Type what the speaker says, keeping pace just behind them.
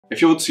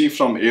If you would see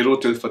from Aero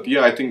till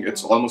Fatia, I think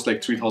it's almost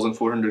like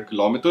 3,400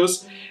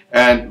 kilometers.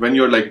 And when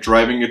you're like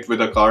driving it with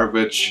a car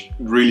which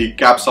really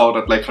caps out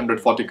at like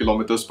 140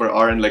 kilometers per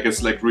hour and like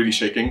it's like really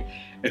shaking,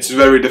 it's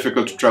very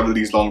difficult to travel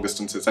these long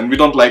distances. And we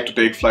don't like to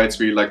take flights,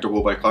 we like to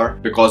go by car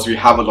because we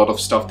have a lot of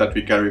stuff that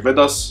we carry with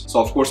us. So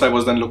of course I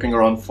was then looking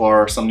around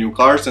for some new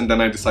cars, and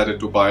then I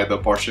decided to buy the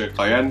Porsche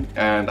Cayenne.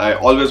 And I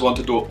always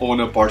wanted to own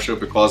a Porsche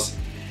because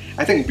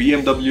I think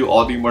BMW,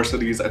 Audi,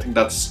 Mercedes, I think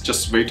that's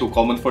just way too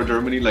common for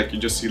Germany. Like you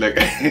just see like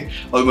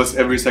almost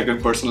every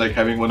second person like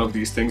having one of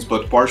these things.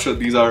 But Porsche,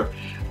 these are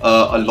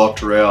a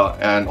lot rare,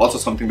 and also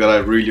something that I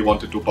really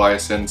wanted to buy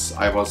since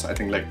I was, I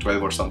think, like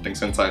 12 or something,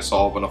 since I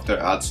saw one of their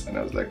ads and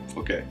I was like,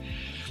 okay,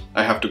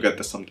 I have to get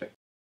this someday.